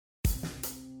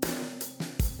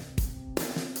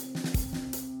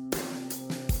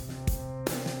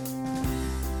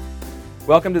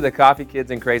Welcome to the Coffee Kids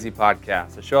and Crazy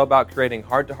podcast, a show about creating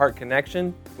heart-to-heart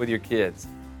connection with your kids.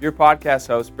 Your podcast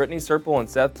hosts, Brittany Serple and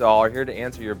Seth Dahl, are here to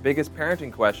answer your biggest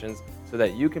parenting questions so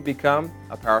that you can become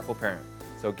a powerful parent.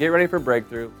 So get ready for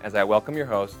breakthrough as I welcome your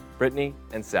hosts, Brittany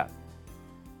and Seth.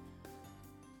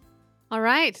 All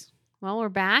right. Well, we're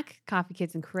back. Coffee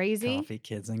Kids and Crazy. Coffee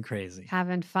Kids and Crazy.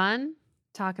 Having fun,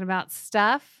 talking about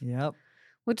stuff. Yep.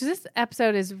 Which this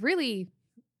episode is really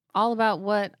all about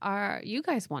what you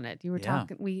guys wanted. You were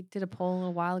talking. We did a poll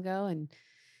a while ago and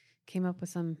came up with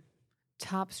some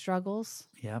top struggles.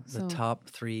 Yep. The top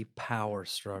 3 power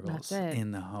struggles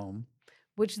in the home.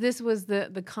 Which this was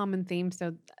the common theme.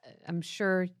 So I'm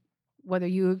sure whether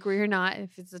you agree or not,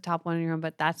 if it's the top one in your home,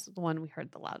 but that's the one we heard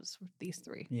the loudest with these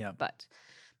 3. Yeah. But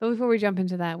before we jump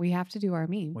into that, we have to do our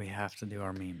meme. We have to do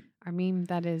our meme. Our meme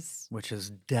that is... Which is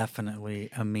definitely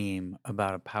a meme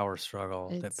about a power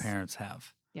struggle that parents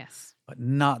have. Yes. But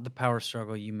not the power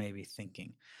struggle you may be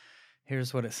thinking.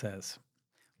 Here's what it says.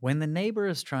 When the neighbor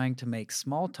is trying to make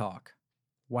small talk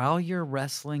while you're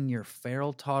wrestling your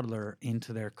feral toddler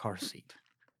into their car seat.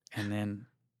 And then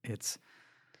it's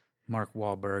Mark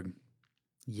Wahlberg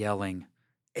yelling,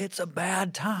 "It's a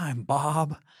bad time,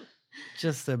 Bob."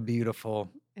 Just a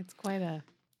beautiful... It's quite a...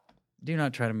 Do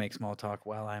not try to make small talk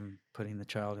while I'm putting the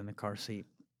child in the car seat.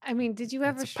 I mean, did you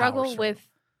ever struggle with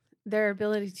their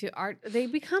ability to they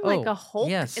become like a Hulk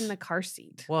in the car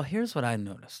seat? Well, here's what I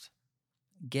noticed.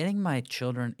 Getting my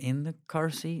children in the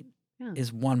car seat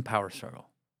is one power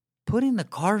struggle. Putting the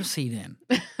car seat in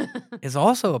is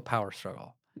also a power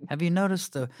struggle. Have you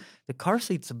noticed the car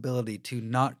seat's ability to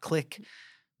not click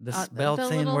the belts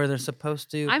in where they're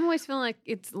supposed to? I'm always feeling like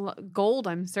it's gold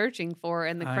I'm searching for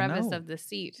in the crevice of the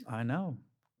seat. I know.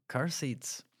 Car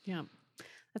seats. Yeah.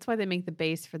 That's why they make the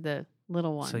base for the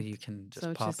little one. So you can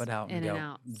just pop it out and go,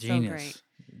 out. Genius. So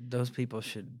great. Those people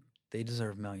they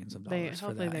deserve millions of dollars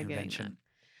for that invention.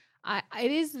 I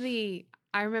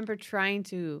remember trying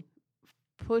to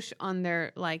push on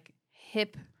their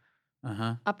hip,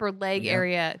 upper leg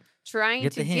area, trying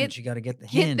to get you got to get the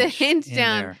hinge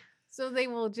down. There. So they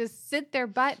will just sit their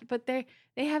butt, but they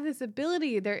have this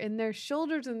ability. They're in their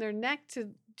shoulders and their neck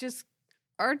to just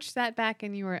arch that back,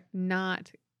 and you are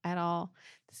not at all.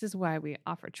 This is why we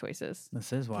offer choices.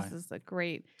 This is why. This is a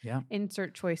great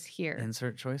insert choice here.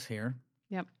 Insert choice here.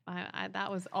 Yep. I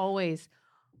that was always,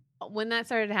 when that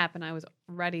started to happen, I was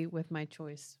ready with my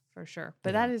choice for sure.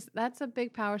 But that's a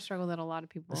big power struggle that a lot of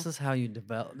people... This is how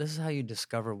you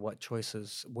discover what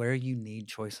choices, where you need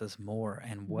choices more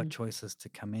and what choices to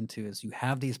come into is you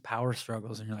have these power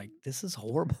struggles and you're like, this is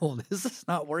horrible. This is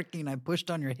not working. I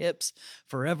pushed on your hips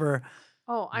forever.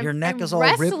 Oh, your neck I'm is all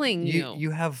wrestling ripped. you. You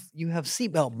have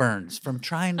seatbelt burns from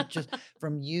trying to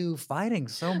from you fighting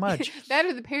so much. That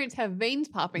or the parents have veins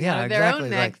popping out of their own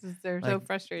necks as they're so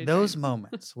frustrated. Those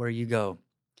moments where you go,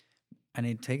 I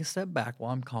need to take a step back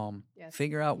while I'm calm,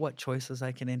 figure out what choices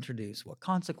I can introduce, what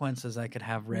consequences I could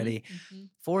have ready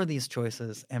for these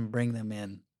choices and bring them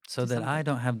in so that I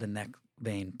don't have the neck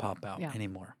vein pop out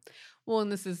anymore. Well,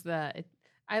 and this is I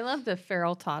love the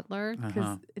feral toddler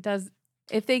because it does...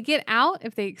 If they get out,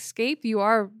 if they escape,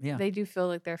 they do feel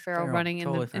like they're feral running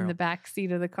in the back seat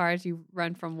of the car as you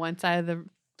run from one side of the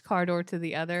car door to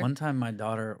the other. One time my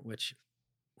daughter, which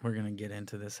we're going to get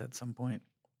into this at some point,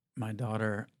 my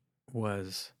daughter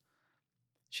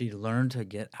she learned to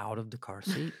get out of the car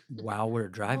seat while we're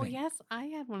driving. Oh, yes, I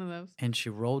had one of those. And she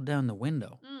rolled down the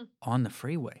window on the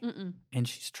freeway. And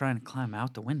she's trying to climb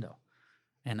out the window.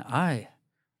 And I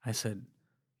said,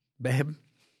 babe,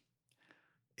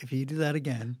 if you do that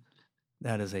again,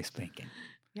 that is a spanking.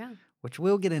 Yeah. Which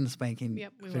we'll get into spanking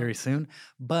very soon.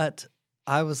 But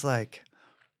I was like,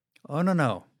 oh,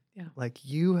 no. Yeah. Like,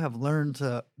 you have learned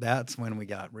to... That's when we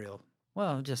got real.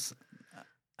 Well,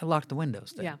 I locked the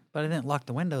windows then. Yeah. But I didn't lock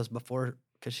the windows before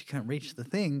because she couldn't reach the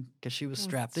thing because she was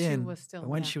strapped in. But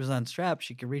when she was unstrapped,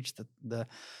 she could reach the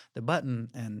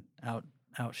button, and out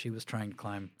she was trying to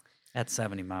climb at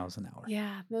 70 miles an hour.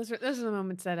 Yeah. Those are the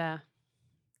moments that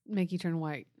make you turn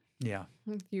white. Yeah.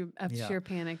 You have sheer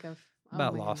panic of...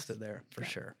 About lost it there for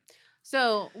sure.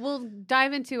 So we'll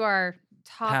dive into our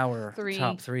top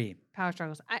three power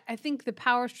struggles. I think the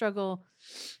power struggle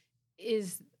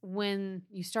is when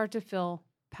you start to feel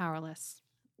powerless.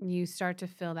 You start to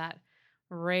feel that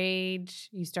rage.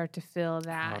 You start to feel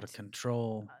that... Out of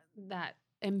control. That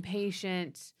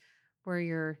impatient where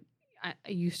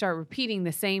you start repeating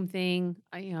the same thing.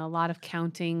 A lot of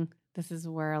counting. This is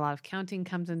where a lot of counting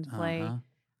comes into play.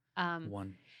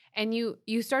 One. And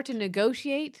you start to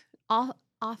negotiate.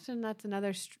 Often that's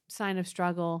another sign of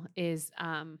struggle is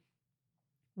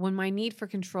when my need for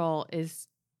control is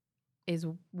is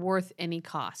worth any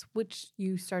cost, which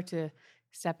you start to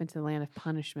step into the land of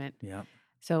punishment. Yeah.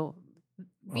 So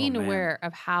being aware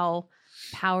of how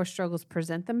power struggles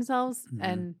present themselves,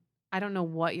 and I don't know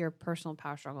what your personal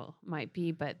power struggle might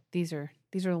be, but these are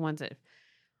the ones that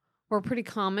were pretty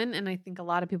common, and I think a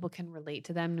lot of people can relate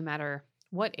to them no matter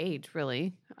what age,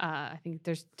 really. I think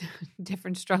there's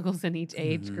different struggles in each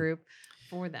age group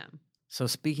for them. So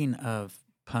speaking of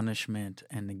punishment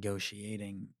and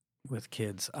negotiating with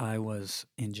kids, I was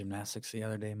in gymnastics the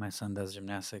other day. My son does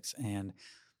gymnastics, and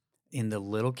in the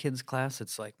little kids class,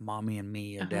 it's like mommy and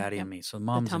me or daddy and me. So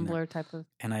mom's the in there. Tumblr type of.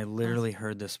 And I literally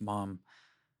heard this mom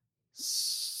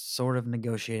sort of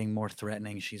negotiating, more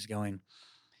threatening. She's going,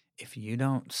 if you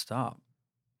don't stop,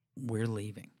 we're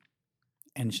leaving.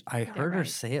 And I heard her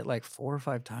say it like 4 or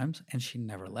 5 times, and she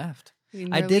never left. You're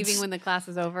leaving when the class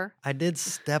is over? I did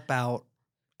step out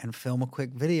and film a quick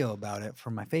video about it for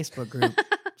my Facebook group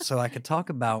so I could talk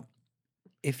about,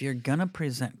 if you're going to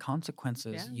present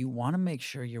consequences, you want to make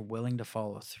sure you're willing to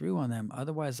follow through on them.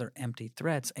 Otherwise, they're empty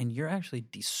threats, and you're actually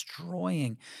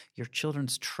destroying your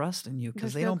children's trust in you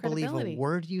because they don't believe a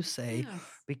word you say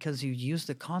because you used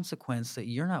a consequence that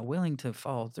you're not willing to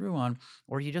follow through on,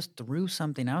 or you just threw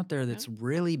something out there that's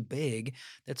really big,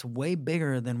 that's way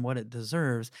bigger than what it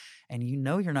deserves, and you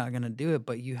know you're not going to do it,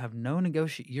 but you have no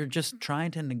negotiation. You're just trying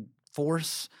to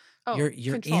force.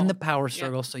 You're in the power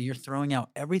struggle, so you're throwing out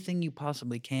everything you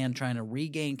possibly can, trying to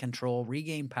regain control,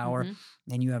 regain power,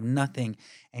 and you have nothing,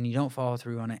 and you don't follow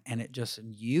through on it, and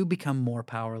you become more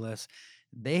powerless.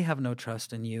 They have no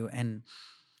trust in you, and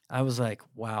I was like,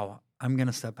 wow, I'm going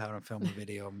to step out and film a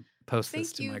video and post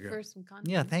this to my group. Thank you for some content.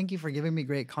 Yeah, thank you for giving me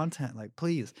great content. Like,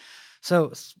 please.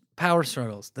 So, power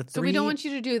struggles. So we don't want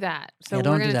you to do that. So we're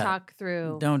going to talk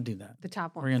through. Don't do that. The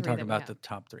top one. We're going to talk about the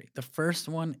top 3. The first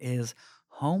one is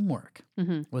homework.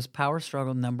 Was power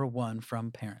struggle number 1 from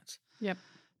parents. Yep.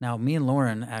 Now, me and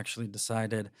Lauren actually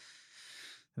decided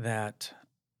that,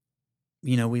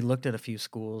 we looked at a few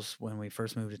schools when we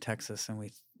first moved to Texas, and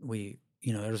we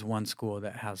there's one school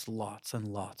that has lots and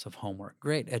lots of homework,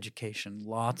 great education,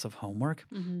 lots of homework.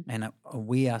 And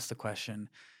we asked the question,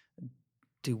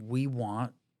 do we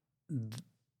want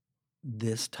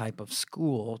this type of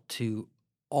school to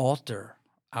alter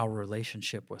our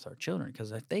relationship with our children?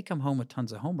 Because if they come home with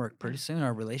tons of homework, pretty soon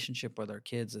our relationship with our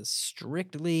kids is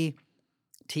strictly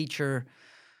teacher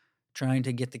trying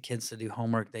to get the kids to do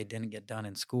homework they didn't get done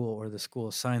in school, or the school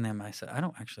assigned them. I said, I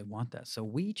don't actually want that. So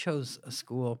we chose a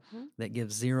school that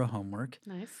gives 0 homework.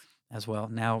 Nice. As well.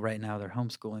 Right now they're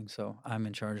homeschooling, so I'm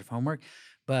in charge of homework.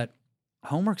 But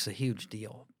homework's a huge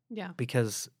deal. Yeah.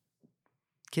 Because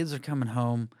kids are coming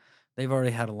home, they've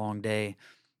already had a long day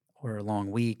or a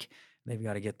long week. They've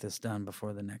got to get this done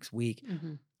before the next week.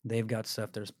 They've got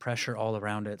stuff. There's pressure all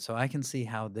around it. So I can see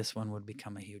how this one would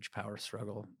become a huge power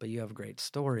struggle. But you have a great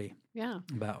story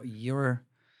about your...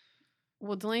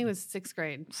 Well, Delaney was 6th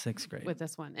grade. 6th grade. With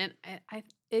this one. And I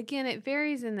again, it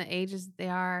varies in the ages they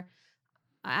are.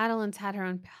 Adeline's had her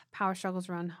own power struggles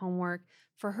around homework.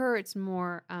 For her, it's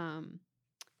more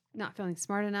not feeling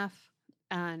smart enough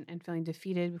and feeling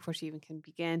defeated before she even can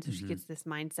begin. So she gets this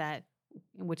mindset,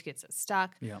 which gets us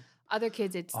stuck. Yeah. Other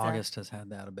kids, it's August has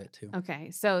had that a bit too.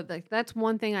 Okay, so that's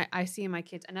one thing I see in my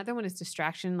kids. Another one is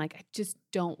distraction. Like, I just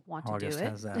don't want to do it. August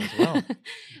has that as well.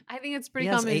 I think it's pretty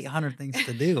common. He has 800 things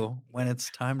to do when it's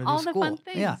time to do school. All the fun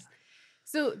things. Yeah.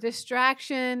 So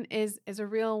distraction is a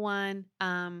real one.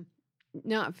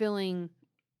 Not feeling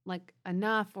like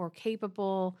enough or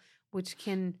capable, which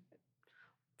can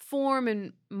form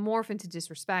and morph into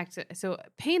disrespect. So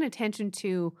paying attention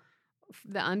to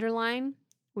the underline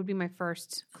would be my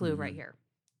first clue right here.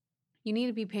 You need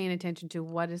to be paying attention to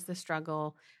what is the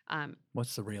struggle.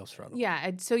 What's the real struggle?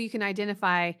 Yeah, so you can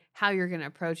identify how you're going to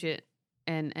approach it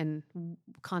and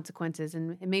consequences.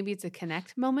 And maybe it's a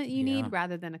connect moment you need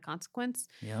rather than a consequence.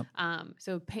 Yep.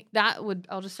 So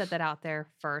I'll just set that out there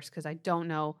first because I don't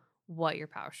know what your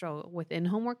power struggle within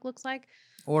homework looks like.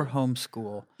 Or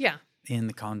homeschool. Yeah. In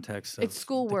the context of it's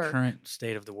schoolwork. The current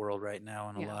state of the world right now,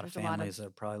 and a lot of families that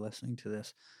are probably listening to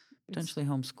this. Potentially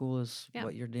homeschool is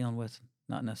what you're dealing with,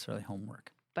 not necessarily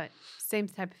homework. But same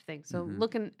type of thing. So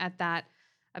looking at that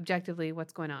objectively,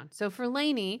 what's going on. So for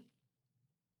Lainey,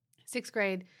 6th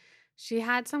grade, she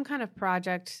had some kind of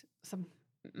project, some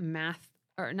math,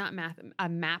 or not math, a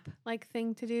map-like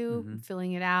thing to do,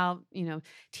 filling it out,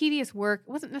 tedious work.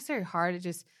 It wasn't necessarily hard. It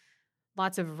just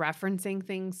lots of referencing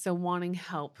things, so wanting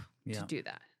help to do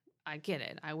that. I get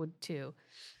it. I would too.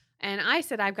 And I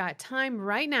said, I've got time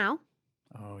right now.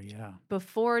 Oh, yeah.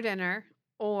 Before dinner,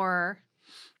 or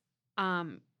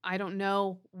I don't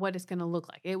know what it's going to look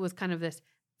like. It was kind of this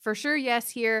for sure yes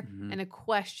here and a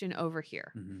question over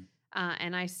here.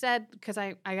 And I said, because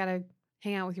I got to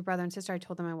hang out with your brother and sister, I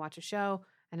told them I watch a show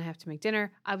and I have to make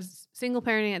dinner. I was single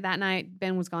parenting it that night.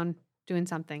 Ben was gone doing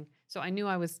something. So I knew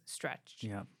I was stretched.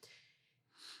 Yeah.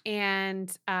 And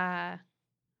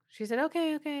she said,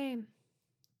 okay.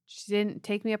 She didn't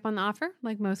take me up on the offer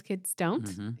like most kids don't,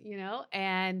 you know,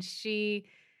 and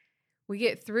we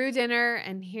get through dinner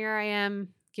and here I am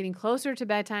getting closer to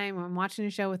bedtime. I'm watching a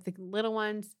show with the little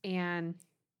ones and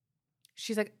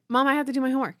she's like, Mom, I have to do my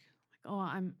homework. I'm like, oh,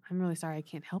 I'm really sorry. I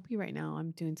can't help you right now.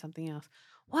 I'm doing something else.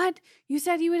 What? You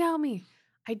said you would help me.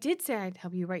 I did say I'd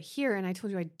help you right here. And I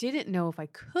told you I didn't know if I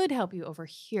could help you over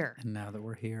here. And now that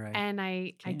we're here,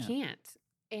 I can't.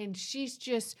 And she's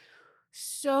just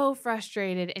so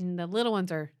frustrated. And the little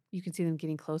ones you can see them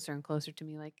getting closer and closer to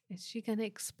me. Like, is she going to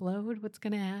explode? What's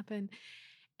going to happen?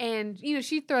 And, you know,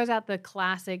 she throws out the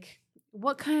classic,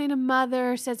 what kind of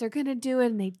mother says they're going to do it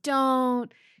and they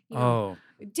don't? You know,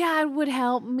 Dad would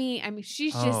help me. I mean,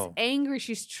 she's just angry.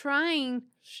 She's trying.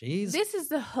 This is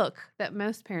the hook that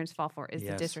most parents fall for is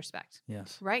the disrespect.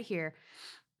 Yes. Right here,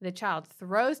 the child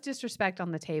throws disrespect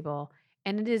on the table,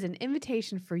 and it is an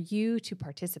invitation for you to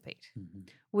participate,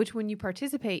 which when you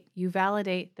participate, you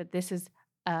validate that this is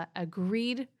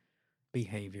agreed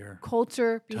behavior,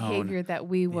 culture, behavior that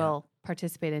we will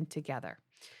participate in together.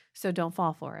 So don't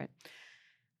fall for it.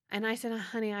 And I said,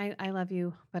 honey, I love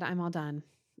you, but I'm all done.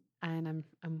 And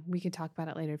we can talk about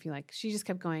it later if you like. She just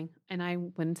kept going. And I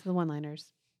went into the one-liners.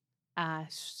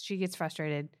 She gets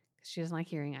frustrated because she doesn't like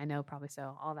hearing. I know, probably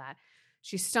so, all that.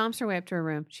 She stomps her way up to her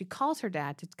room. She calls her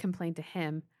dad to complain to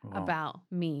him about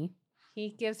me.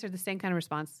 He gives her the same kind of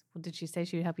response. Well, did she say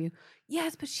she would help you?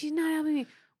 Yes, but she's not helping me.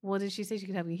 Well, did she say she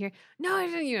could help you here? No, I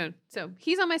didn't. You know. So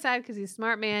he's on my side because he's a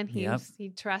smart man. He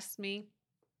trusts me.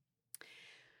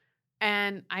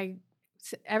 And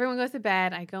everyone goes to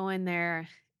bed. I go in there.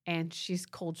 And she's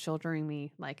cold shouldering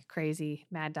me like crazy,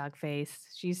 mad dog face.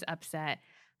 She's upset.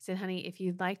 I said, honey, if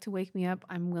you'd like to wake me up,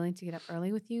 I'm willing to get up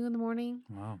early with you in the morning.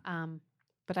 Wow.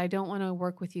 But I don't want to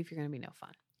work with you if you're going to be no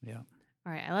fun. Yeah.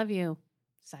 All right. I love you.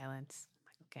 Silence.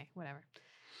 I'm like, okay, whatever.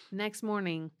 Next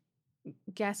morning,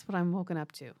 guess what I'm woken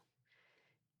up to?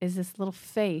 Is this little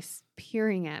face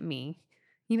peering at me.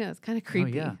 You know, it's kind of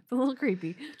creepy. Oh, yeah. It's a little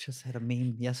creepy. Just had a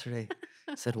meme yesterday.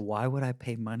 Said, why would I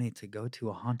pay money to go to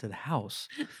a haunted house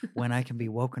when I can be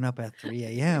woken up at 3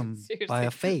 a.m. by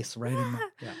a face right in my...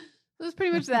 Yeah. It was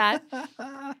pretty much that.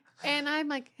 And I'm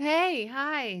like, hey,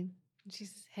 hi. And she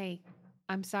says, hey,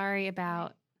 I'm sorry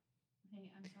about...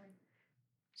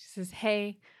 She says,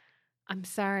 hey, I'm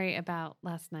sorry about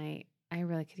last night. I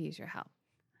really could use your help.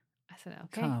 I said,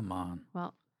 okay. Come on.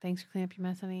 Well, thanks for cleaning up your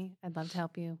mess, honey. I'd love to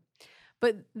help you.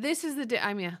 But this is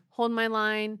hold my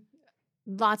line.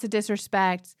 Lots of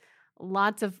disrespect,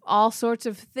 lots of all sorts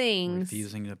of things.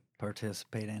 Refusing to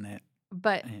participate in it.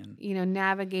 But,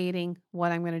 navigating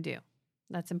what I'm going to do.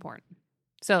 That's important.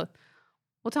 So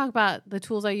we'll talk about the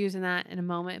tools I use in that in a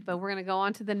moment, but we're going to go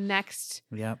on to the next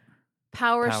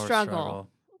power struggle,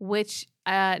 which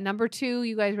number 2,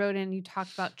 you guys wrote in, you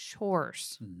talked about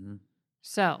chores.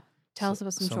 So tell us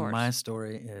about some chores. So my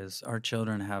story is our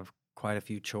children have quite a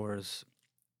few chores.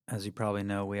 As you probably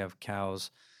know, we have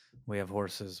cows. We have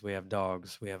horses, we have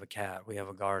dogs, we have a cat, we have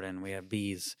a garden, we have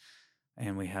bees,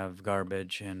 and we have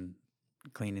garbage and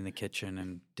cleaning the kitchen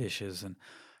and dishes and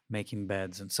making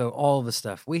beds. And so all the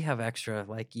stuff. We have extra,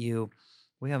 like you,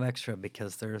 we have extra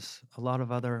because there's a lot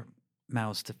of other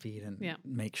mouths to feed and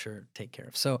take care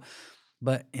of. So,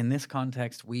 but in this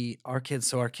context, our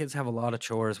kids have a lot of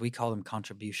chores. We call them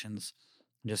contributions.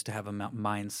 Just to have a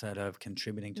mindset of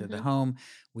contributing to the home.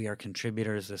 We are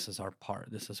contributors. This is our part.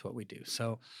 This is what we do.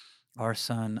 So our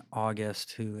son,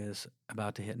 August, who is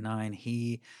about to hit 9,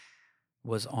 he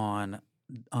was on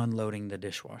unloading the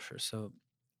dishwasher. So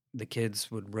the kids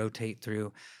would rotate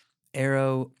through.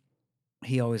 Arrow,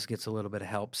 he always gets a little bit of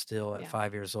help still at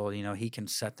 5 years old. You know, he can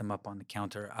set them up on the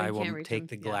counter. I will take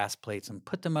the glass plates and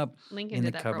put them up in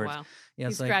the cupboards. For a while. Yeah,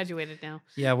 he's graduated now.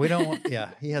 Yeah, we don't want,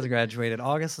 he has graduated.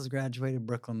 August has graduated.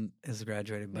 Brooklyn is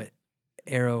graduated. But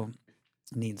Arrow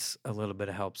needs a little bit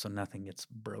of help so nothing gets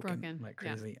broken like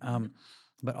crazy. Yeah.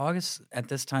 But August, at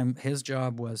this time, his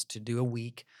job was to do a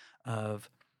week of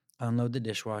unload the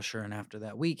dishwasher. And after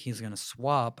that week, he's going to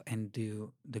swap and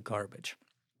do the garbage.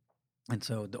 And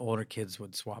so the older kids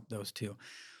would swap those two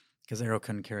because Arrow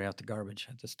couldn't carry out the garbage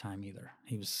at this time either.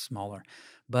 He was smaller.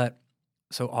 But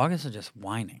so August is just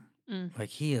whining. Like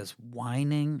he is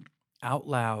whining out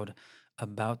loud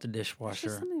about the dishwasher.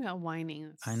 There's something about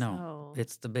whining. I know.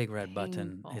 It's the big red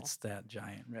button. It's that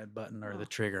giant red button or the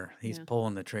trigger. He's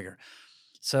pulling the trigger.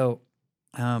 So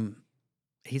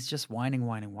he's just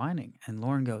whining. And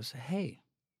Lauren goes, hey,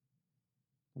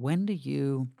 when do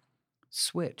you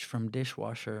switch from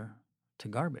dishwasher to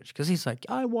garbage? Because he's like,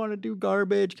 I want to do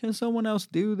garbage. Can someone else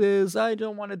do this? I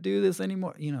don't want to do this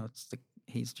anymore.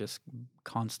 He's just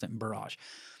constant barrage.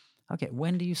 Okay,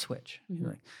 when do you switch? He's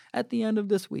like, at the end of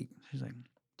this week. She's like,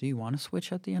 do you want to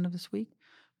switch at the end of this week?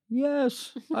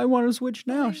 Yes, I want to switch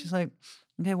now. She's like,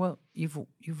 okay, well, you've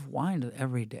whined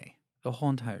every day the whole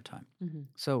entire time.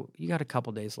 So you got a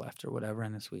couple days left or whatever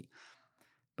in this week.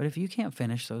 But if you can't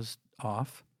finish those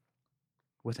off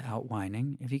without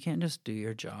whining, if you can't just do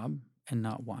your job and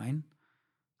not whine,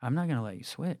 I'm not going to let you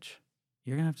switch.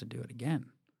 You're going to have to do it again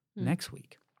next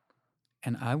week.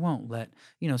 And I won't let,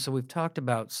 so we've talked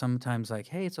about sometimes like,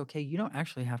 hey, it's okay. You don't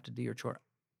actually have to do your chore.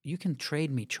 You can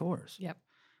trade me chores. Yep.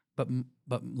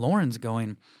 But Lauren's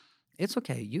going, it's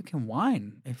okay. You can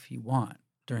whine if you want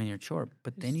during your chore,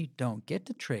 but then you don't get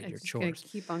to trade your chores. It's going to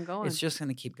keep on going. It's just going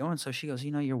to keep going. So she goes,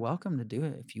 you're welcome to do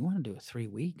it. If you want to do it 3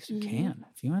 weeks, you can.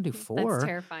 If you want to do 4, that's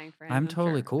terrifying for him. I'm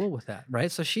totally cool with that,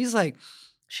 right? So she's like,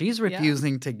 she's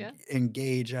refusing to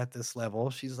engage at this level.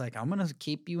 She's like, I'm going to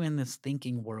keep you in this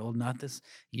thinking world, not this.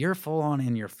 You're full on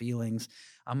in your feelings.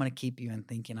 I'm going to keep you in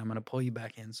thinking. I'm going to pull you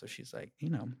back in. So she's like,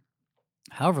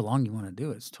 however long you want to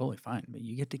do it, it's totally fine. But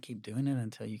you get to keep doing it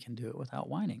until you can do it without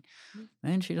whining.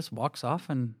 And she just walks off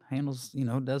and handles,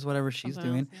 does whatever she's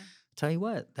doing. Tell you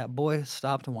what, that boy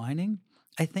stopped whining.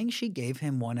 I think she gave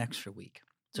him 1 extra week.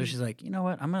 So she's like, you know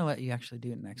what? I'm going to let you actually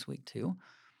do it next week too.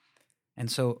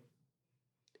 And so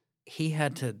he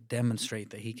had to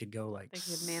demonstrate that he could go like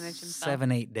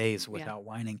 7-8 days without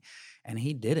whining. And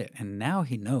he did it. And now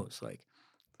he knows, like,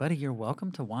 buddy, you're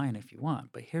welcome to whine if you want.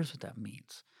 But here's what that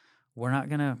means. We're not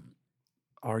going to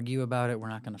argue about it. We're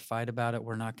not going to fight about it.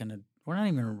 We're not even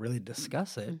going to really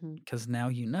discuss it because now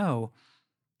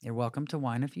you're welcome to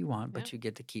whine if you want, but you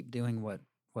get to keep doing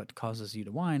what causes you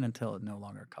to whine until it no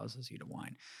longer causes you to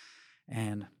whine.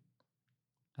 And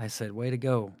I said, way to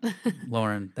go,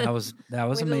 Lauren. That was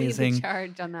amazing. Lead the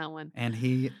charge on that one.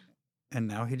 And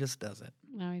now he just does it.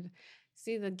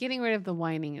 See, the getting rid of the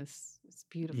whining is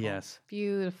beautiful. Yes.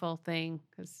 Beautiful thing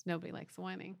because nobody likes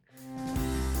whining.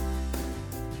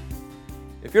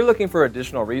 If you're looking for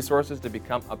additional resources to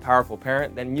become a powerful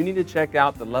parent, then you need to check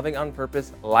out the Loving on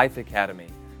Purpose Life Academy.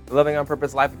 The Loving on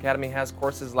Purpose Life Academy has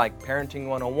courses like Parenting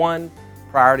 101,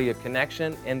 Priority of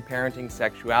Connection, and Parenting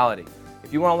Sexuality.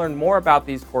 If you want to learn more about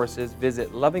these courses,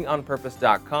 visit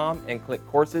lovingonpurpose.com and click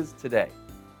Courses today.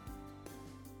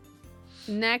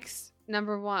 Next,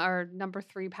 number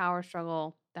 3 power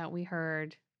struggle that we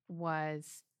heard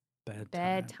was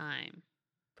bedtime.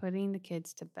 Putting the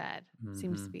kids to bed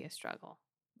seems to be a struggle.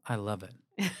 I love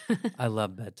it. I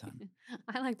love bedtime.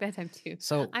 I like bedtime too.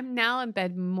 So I'm now in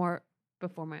bed more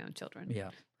before my own children.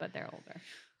 Yeah. But they're older.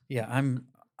 Yeah,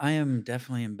 I am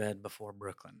definitely in bed before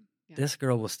Brooklyn. Yeah. This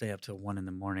girl will stay up till 1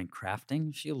 a.m.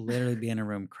 crafting. She'll literally be in a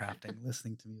room crafting,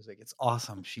 listening to music. It's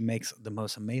awesome. She makes the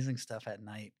most amazing stuff at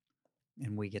night,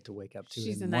 and we get to wake up to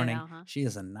it in the morning. Night owl, huh? She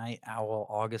is a night owl.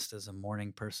 August is a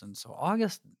morning person. So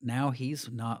August, now he's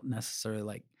not necessarily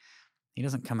like, he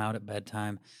doesn't come out at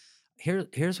bedtime.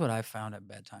 Here's what I found at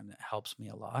bedtime that helps me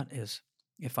a lot is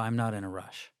if I'm not in a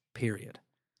rush, period.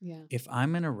 Yeah. If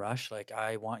I'm in a rush, like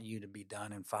I want you to be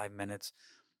done in 5 minutes,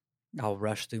 I'll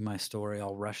rush through my story.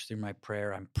 I'll rush through my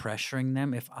prayer. I'm pressuring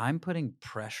them. If I'm putting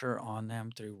pressure on them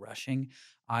through rushing,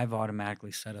 I've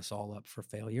automatically set us all up for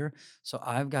failure. So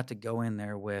I've got to go in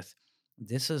there with,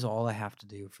 this is all I have to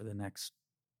do for the next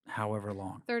however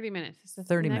long. 30 minutes. It's the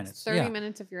 30 minutes. 30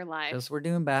 minutes of your life. Because we're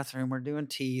doing bathroom, we're doing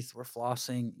teeth, we're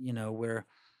flossing,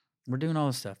 we're doing all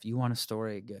this stuff. You want a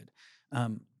story? Good.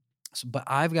 But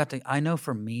I know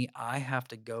for me, I have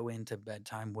to go into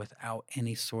bedtime without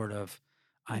any sort of,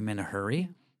 I'm in a hurry.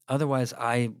 Otherwise,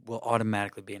 I will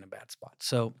automatically be in a bad spot.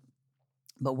 So,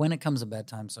 but when it comes to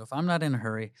bedtime, so if I'm not in a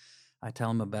hurry, I tell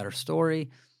them a better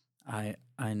story. I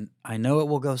know it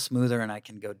will go smoother and I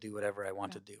can go do whatever I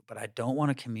want to do, but I don't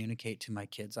want to communicate to my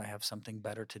kids I have something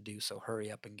better to do, so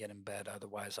hurry up and get in bed,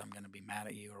 otherwise I'm going to be mad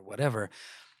at you or whatever.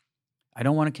 I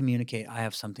don't want to communicate I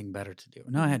have something better to do.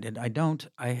 No, I don't.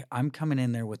 I'm coming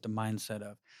in there with the mindset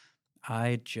of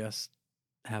I just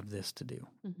have this to do,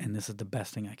 and this is the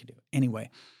best thing I can do. Anyway,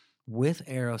 with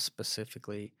Arrow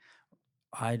specifically,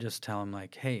 I just tell him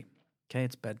like, hey, okay,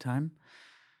 it's bedtime.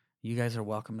 You guys are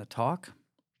welcome to talk.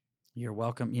 You're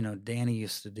welcome. Danny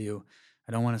used to do,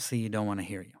 I don't want to see you, don't want to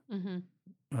hear you.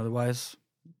 Mm-hmm. Otherwise,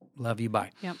 love you,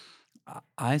 bye. Yep.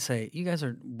 I say, you guys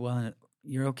are, well,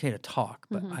 you're okay to talk,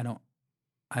 but I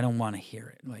don't want to hear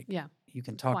it. Like, you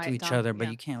can talk to each other, but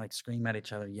you can't like scream at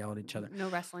each other, yell at each other. No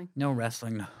wrestling. No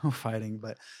wrestling, no fighting.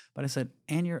 But I said,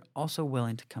 and you're also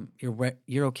willing to come.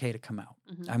 You're okay to come out.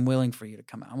 Mm-hmm. I'm willing for you to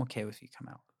come out. I'm okay with you come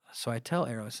out. So I tell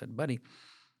Arrow, I said, buddy,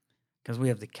 because we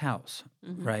have the cows,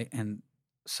 mm-hmm. right? And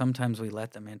sometimes we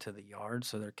let them into the yard,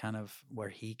 so they're kind of where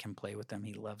he can play with them.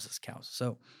 He loves his cows.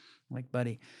 So I'm like,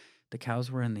 buddy, the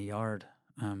cows were in the yard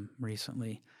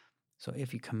recently. So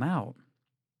if you come out,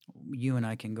 you and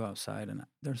I can go outside, and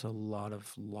there's a lot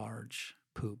of large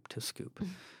poop to scoop.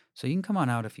 Mm-hmm. So you can come on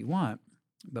out if you want,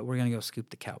 but we're going to go scoop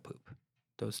the cow poop,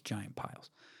 those giant piles.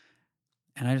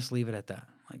 And I just leave it at that.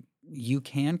 Like, you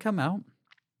can come out.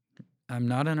 I'm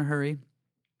not in a hurry.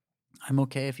 I'm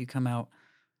okay if you come out,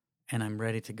 and I'm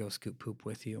ready to go scoop poop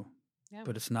with you. Yeah.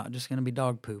 But it's not just going to be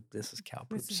dog poop. This is cow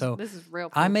poop. This is real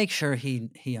poop. I make sure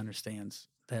he understands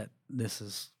that this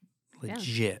is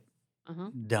legit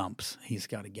dumps he's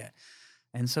got to get.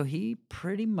 And so he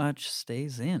pretty much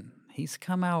stays in. He's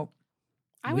come out.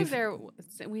 I was there.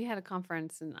 We had a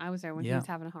conference, and I was there when he was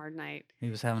having a hard night. He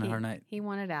was having a hard night. He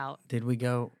wanted out. Did we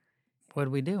go? What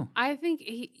did we do? I think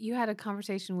you had a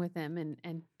conversation with him,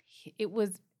 and it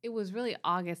was really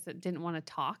August that didn't want to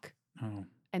talk. Oh.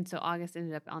 And so August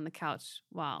ended up on the couch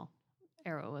while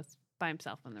Arrow was by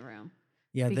himself in the room.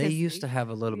 Yeah, they used to have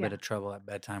a little bit of trouble at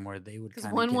bedtime where they would kind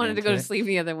of one wanted to go to sleep,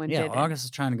 the other one didn't. August is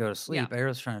trying to go to sleep. Yeah.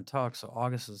 Arrow's trying to talk, so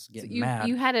August is getting mad.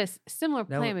 You had a similar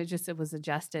plan, it was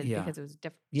adjusted because it was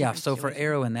different. Yeah, so for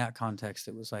Arrow in that context,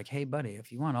 it was like, hey, buddy,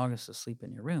 if you want August to sleep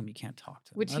in your room, you can't talk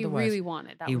to him. Which he really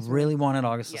wanted. He really wanted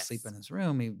August to sleep in his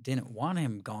room. He didn't want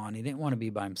him gone. He didn't want to be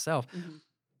by himself. Mm-hmm.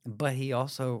 But he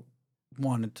also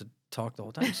wanted to talk the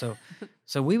whole time.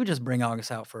 So we would just bring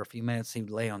August out for a few minutes. He would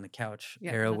lay on the couch.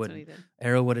 Yeah,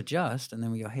 Arrow would adjust, and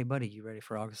then we go, hey, buddy, you ready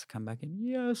for August to come back in?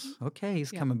 Yes. Okay,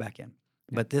 he's coming back in.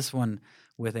 Yeah. But this one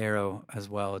with Arrow as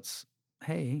well, it's,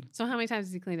 hey. So how many times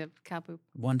does he clean up cow poop?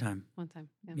 One time. One time,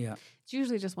 yeah. It's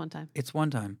usually just one time. It's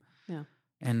one time. Yeah.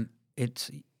 And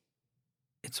it's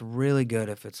really good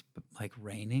if it's like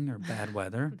raining or bad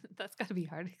weather. That's got to be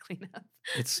hard to clean up.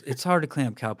 It's hard to clean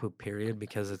up cow poop, period,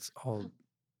 because it's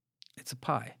a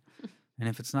pie. And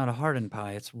if it's not a hardened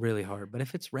pie, it's really hard. But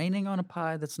if it's raining on a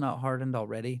pie that's not hardened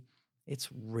already, it's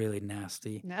really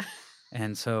nasty. Yeah.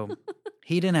 And so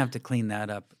he didn't have to clean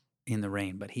that up in the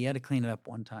rain, but he had to clean it up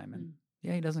one time. And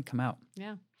he doesn't come out.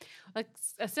 Yeah. Like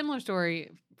a similar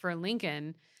story for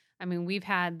Lincoln. I mean, we've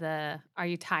had are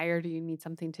you tired or you need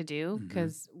something to do?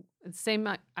 Because same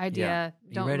idea.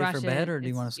 Yeah. Don't rush it. Are you ready for bed or do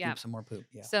you want to scoop some more poop?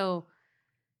 Yeah. So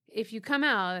if you come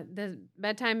out, the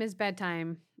bedtime is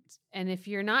bedtime. And if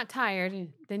you're not tired,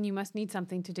 then you must need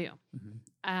something to do.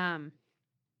 Mm-hmm.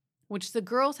 Which the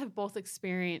girls have both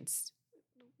experienced.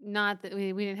 Not that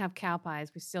we didn't have cow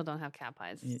pies. We still don't have cow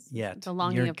pies. Yet. The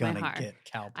longing of my heart. Get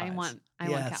cow pies. I want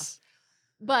cows.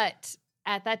 But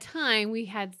at that time, we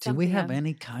had something. Do we have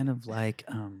any kind of like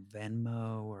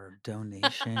Venmo or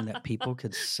donation that people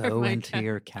could sew into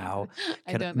your cow?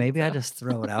 Maybe I just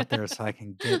throw it out there so I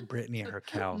can get Brittany her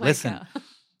cow. Listen. Cow.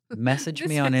 Message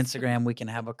me on Instagram. We can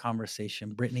have a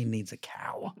conversation. Brittany needs a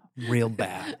cow real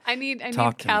bad. I need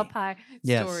cow pie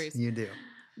stories. Yes, you do.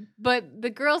 But the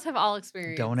girls have all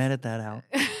experienced. Don't edit that out.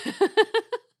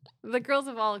 The girls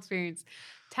have all experienced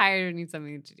tired or need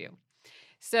something to do.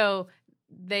 So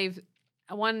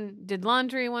one did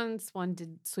laundry once, one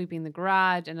did sweeping the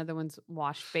garage, another one's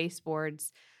washed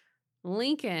baseboards.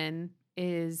 Lincoln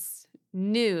is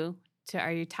new to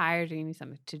are you tired or you need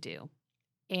something to do?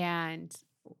 And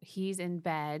he's in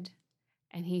bed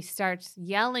and he starts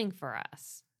yelling for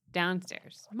us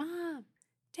downstairs. Mom,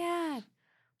 Dad,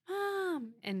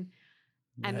 Mom. And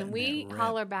then we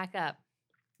holler back up,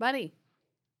 buddy,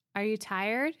 are you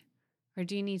tired or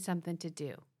do you need something to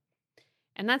do?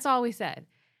 And that's all we said.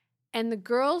 And the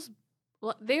girls,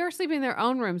 they were sleeping in their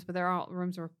own rooms, but their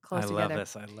rooms were close together.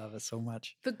 I love it so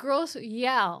much. The girls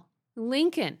yell,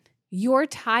 Lincoln, you're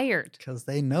tired. Because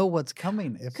they know what's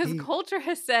coming. Because culture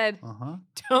has said,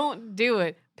 don't do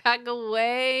it. Back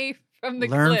away from the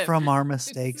Learn cliff. From our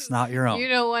mistakes, not your own. You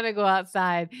don't want to go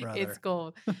outside. Brother. It's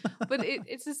cold. But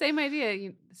it's the same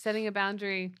idea. Setting a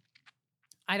boundary.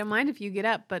 I don't mind if you get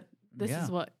up, but this is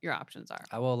what your options are.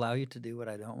 I will allow you to do what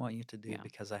I don't want you to do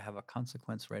because I have a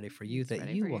consequence ready for you that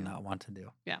you will not want to do.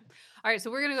 Yeah. All right.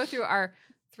 So we're going to go through our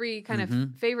 3 kind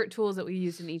of favorite tools that we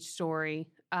use in each story.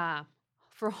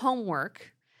 For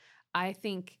homework, I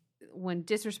think when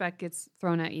disrespect gets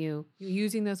thrown at you,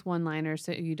 using those one-liners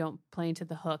so you don't play into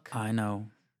the hook. I know.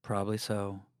 Probably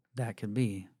so. That could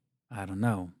be. I don't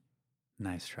know.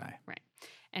 Nice try. Right.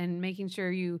 And making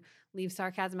sure you leave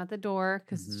sarcasm at the door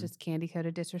because it's just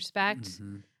candy-coated disrespect.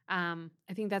 I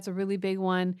think that's a really big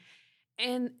one.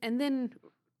 And then,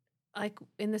 like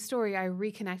in the story, I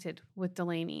reconnected with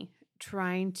Delaney,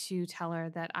 trying to tell her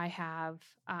that I have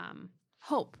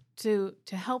hope to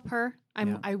help her.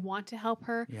 I want to help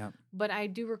her, but I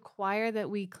do require that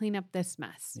we clean up this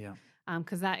mess.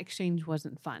 Because that exchange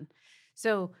wasn't fun.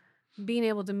 So being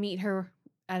able to meet her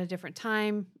at a different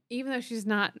time, even though she's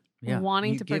not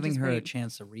wanting to giving participate. her a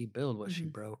chance to rebuild what she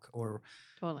broke, or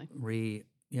totally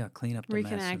clean up the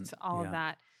reconnect, mess all of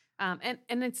that.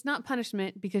 And it's not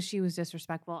punishment because she was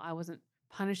disrespectful. I wasn't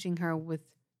punishing her with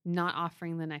not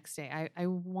offering the next day. I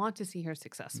want to see her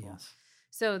successful. Yes.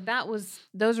 So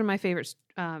those are my favorite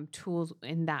tools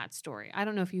in that story. I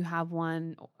don't know if you have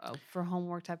one for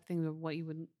homework type of thing of what you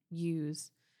would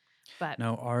use. But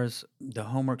no, the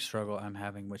homework struggle I'm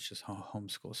having, which is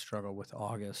homeschool struggle with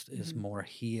August, is more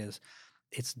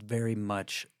it's very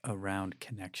much around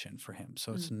connection for him.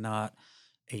 So it's not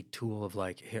a tool of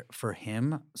like, for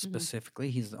him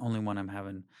specifically, he's the only one I'm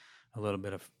having a little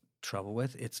bit of trouble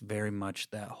with. It's very much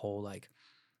that whole like,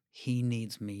 he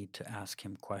needs me to ask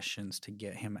him questions to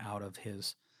get him out of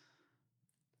his,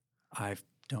 I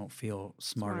don't feel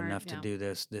smart enough to do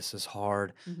this. This is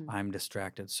hard. I'm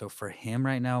distracted. So for him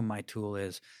right now, my tool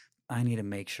is I need to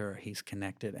make sure he's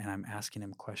connected, and I'm asking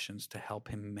him questions to help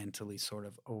him mentally sort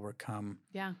of overcome.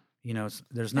 Yeah. You know,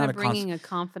 there's kind not of bringing a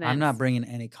confidence. I'm not bringing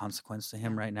any consequence to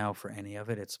him right now for any of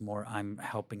it. It's more I'm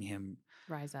helping him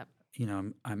rise up. You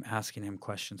know, I'm asking him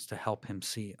questions to help him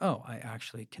see, oh, I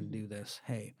actually can do this.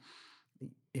 Hey,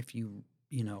 if you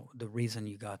know, the reason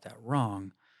you got that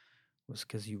wrong was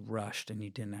because you rushed and you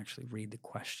didn't actually read the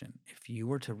question. If you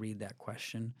were to read that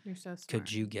question, you're so smart.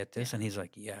 Could you get this? And he's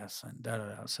like, yes, and da da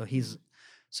da. So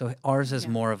so ours is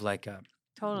more of like a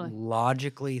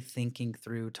logically thinking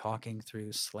through, talking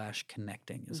through /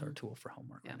 connecting is our tool for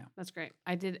homework right now. That's great.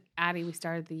 I did Addie. We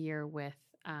started the year with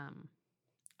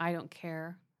I don't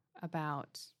care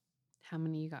about how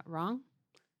many you got wrong,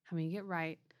 how many you get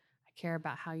right. I care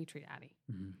about how you treat Addie.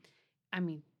 I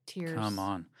mean, tears. Come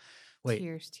on. Wait.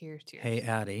 Tears. Hey,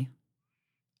 Addie,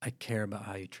 I care about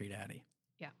how you treat Addie.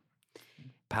 Yeah.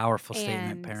 Powerful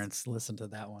statement. Parents, listen to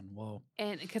that one. Whoa.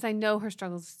 And because I know her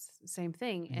struggles, same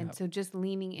thing. And so just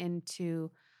leaning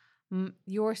into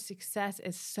your success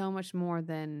is so much more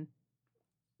than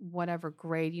whatever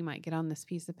grade you might get on this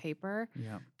piece of paper.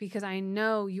 Yeah. Because I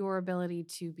know your ability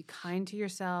to be kind to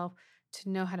yourself, to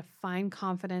know how to find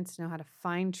confidence, know how to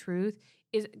find truth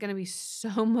is going to be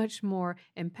so much more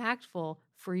impactful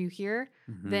for you here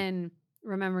than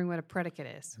remembering what a predicate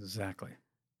is. Exactly.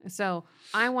 So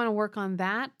I want to work on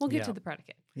that. We'll get to the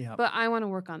predicate. Yeah. But I want to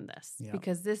work on this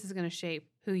because this is going to shape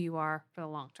who you are for the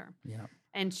long term. Yeah.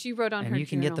 And she wrote on her And you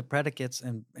can journal, get the predicates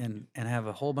and have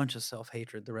a whole bunch of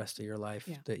self-hatred the rest of your life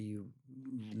that you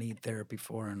need therapy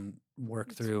for and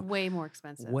work through. Way more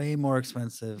expensive. Way more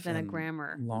expensive than a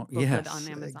grammar booklet on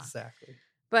Amazon. Exactly.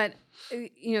 But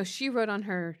you know, she wrote on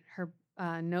her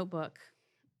notebook,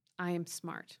 "I am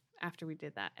smart." After we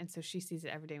did that, and so she sees it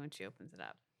every day when she opens it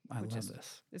up. I love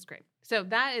this. It's great. So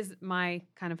that is my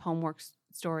kind of homework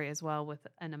story as well with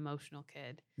an emotional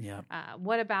kid. Yeah.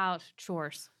 What about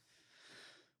chores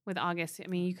with August? I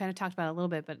mean, you kind of talked about it a little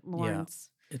bit, but Lawrence.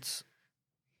 Yeah. It's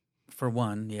for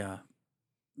one,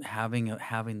 having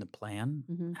the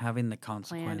plan, having the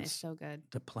consequence. Plan is so good.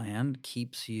 The plan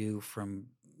keeps you from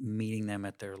meeting them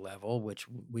at their level, which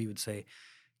we would say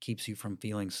keeps you from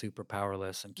feeling super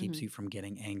powerless and keeps you from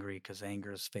getting angry because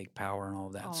anger is fake power and all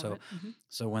of that.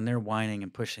 So when they're whining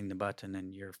and pushing the button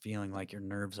and you're feeling like your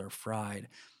nerves are fried,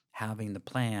 having the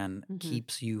plan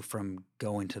keeps you from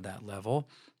going to that level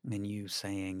and you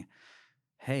saying,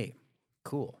 hey,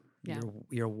 cool. Yeah.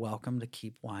 You're welcome to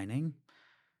keep whining.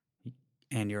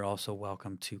 And you're also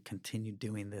welcome to continue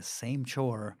doing this same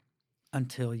chore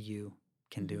until you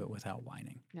can do it without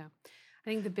whining. Yeah. I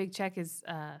think the big check is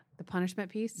the punishment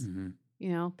piece, you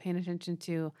know, paying attention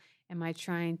to, am I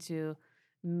trying to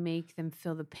make them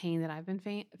feel the pain that I've been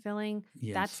feeling?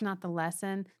 Yes. That's not the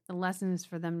lesson. The lesson is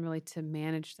for them really to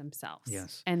manage themselves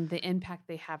and the impact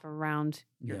they have around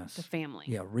the family.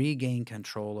 Yeah, regain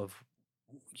control of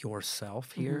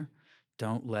yourself here.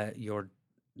 Don't let your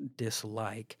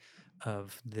dislike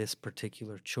of this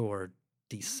particular chore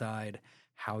decide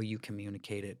how you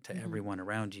communicate it to everyone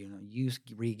around you. You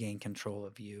regain control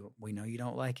of you. We know you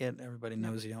don't like it. Everybody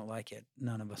knows you don't like it.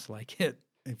 None of us like it,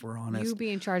 if we're honest. You be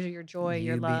in charge of your joy,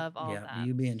 your love, all that.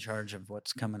 You be in charge of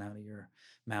what's coming out of your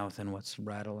mouth and what's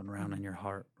rattling around in your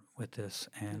heart with this,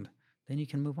 and then you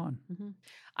can move on.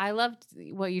 I loved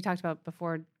what you talked about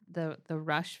before, the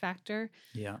rush factor.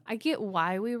 Yeah. I get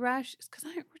why we rush. It's because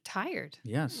we're tired.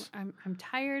 Yes. I'm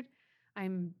tired.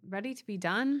 I'm ready to be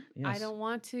done. Yes. I don't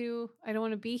want to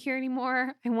be here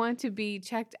anymore. I want to be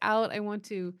checked out. I want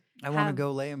to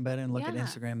go lay in bed and look at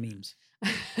Instagram memes.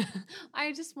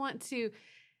 I just want to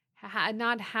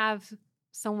not have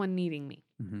someone needing me.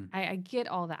 Mm-hmm. I get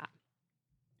all that.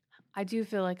 I do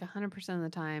feel like 100% of the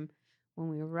time when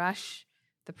we rush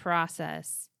the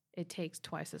process, it takes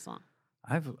twice as long.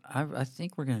 I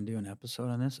think we're going to do an episode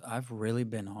on this. I've really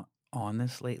been on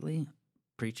this lately,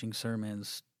 preaching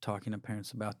sermons, talking to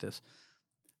parents about this.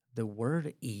 The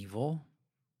word evil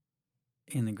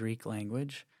in the Greek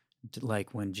language,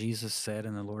 like when Jesus said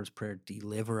in the Lord's Prayer,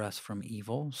 deliver us from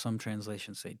evil. Some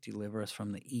translations say deliver us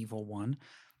from the evil one.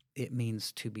 It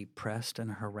means to be pressed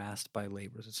and harassed by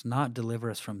labors. It's not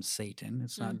deliver us from Satan.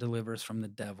 It's not deliver us from the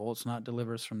devil. It's not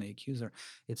deliver us from the accuser.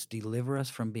 It's deliver us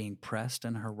from being pressed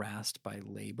and harassed by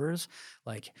labors.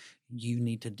 Like you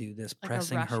need to do this, like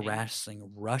pressing, harassing,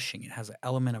 rushing. It has an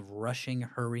element of rushing,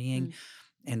 hurrying.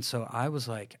 And so I was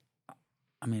like,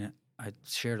 I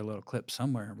shared a little clip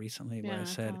somewhere recently where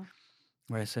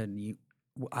I said,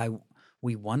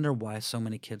 we wonder why so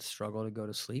many kids struggle to go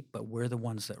to sleep, but we're the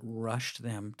ones that rushed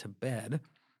them to bed,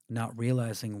 not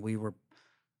realizing we were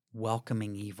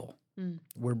welcoming evil.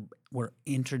 We're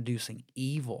introducing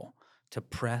evil to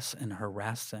press and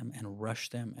harass them and rush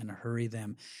them and hurry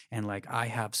them. And like, I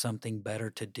have something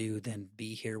better to do than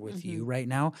be here with you right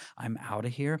now. I'm out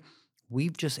of here.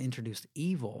 We've just introduced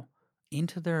evil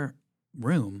into their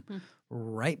room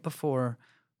right before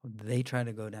they try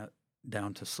to go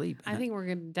down to sleep. And I think we're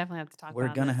going to definitely have to talk about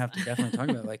We're going to have to definitely talk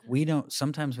about it. Like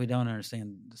sometimes we don't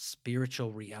understand the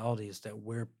spiritual realities that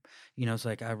it's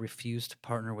like I refuse to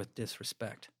partner with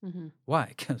disrespect.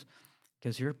 Why?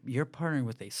 Because you're partnering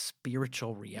with a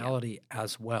spiritual reality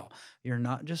as well. You're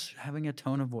not just having a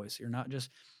tone of voice. You're not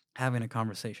just having a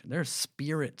conversation. There's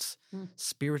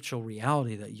spiritual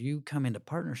reality that you come into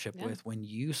partnership with when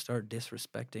you start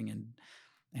disrespecting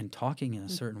and talking in a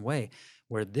certain way,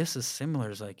 where this is similar.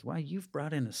 Is like, wow, you've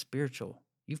brought in spiritual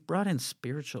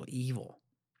evil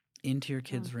into your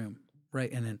kid's room, right?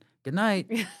 And then good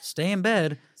night, stay in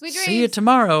bed, see you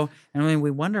tomorrow. And when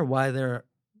we wonder why they're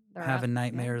having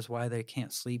nightmares, why they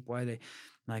can't sleep, why they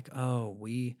like, oh,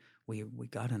 we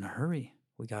got in a hurry.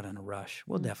 We got in a rush.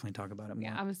 We'll definitely talk about it more.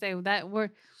 Yeah, I'm going to say that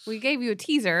we gave you a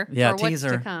teaser for what's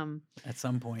to come. At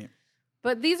some point.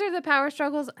 But these are the power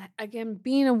struggles. Again,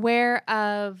 being aware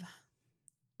of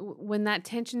when that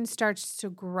tension starts to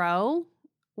grow,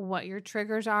 what your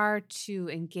triggers are to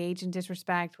engage in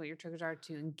disrespect, what your triggers are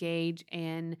to engage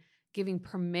in giving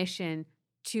permission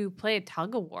to play a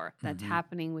tug of war that's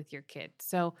happening with your kid.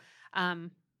 So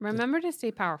remember to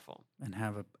stay powerful. And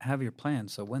have your plan.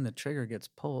 So when the trigger gets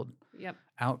pulled,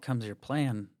 out comes your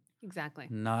plan. Exactly.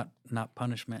 Not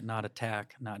punishment, not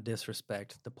attack, not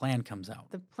disrespect. The plan comes out.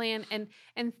 The plan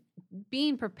and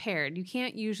being prepared. You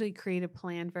can't usually create a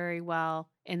plan very well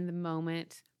in the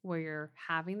moment where you're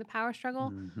having the power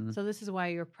struggle. So this is why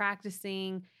you're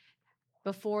practicing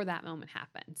before that moment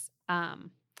happens.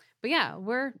 But yeah,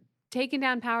 we're taking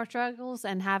down power struggles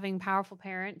and having powerful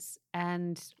parents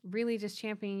and really just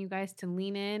championing you guys to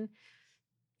lean in.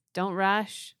 Don't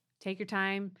rush. Take your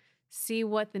time. See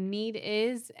what the need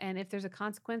is, and if there's a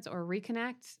consequence or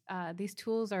reconnect. These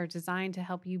tools are designed to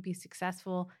help you be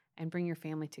successful and bring your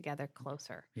family together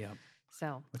closer. Yeah.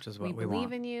 So, which is what we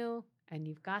believe in you, and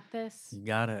you've got this. You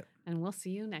got it. And we'll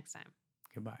see you next time.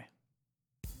 Goodbye.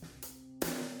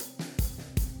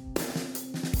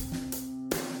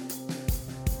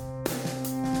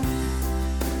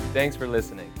 Thanks for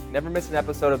listening. Never miss an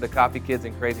episode of the Coffee Kids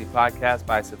and Crazy podcast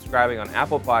by subscribing on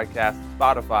Apple Podcasts,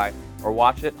 Spotify, or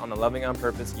watch it on the Loving on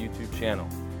Purpose YouTube channel.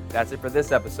 That's it for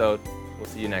this episode. We'll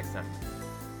see you next time.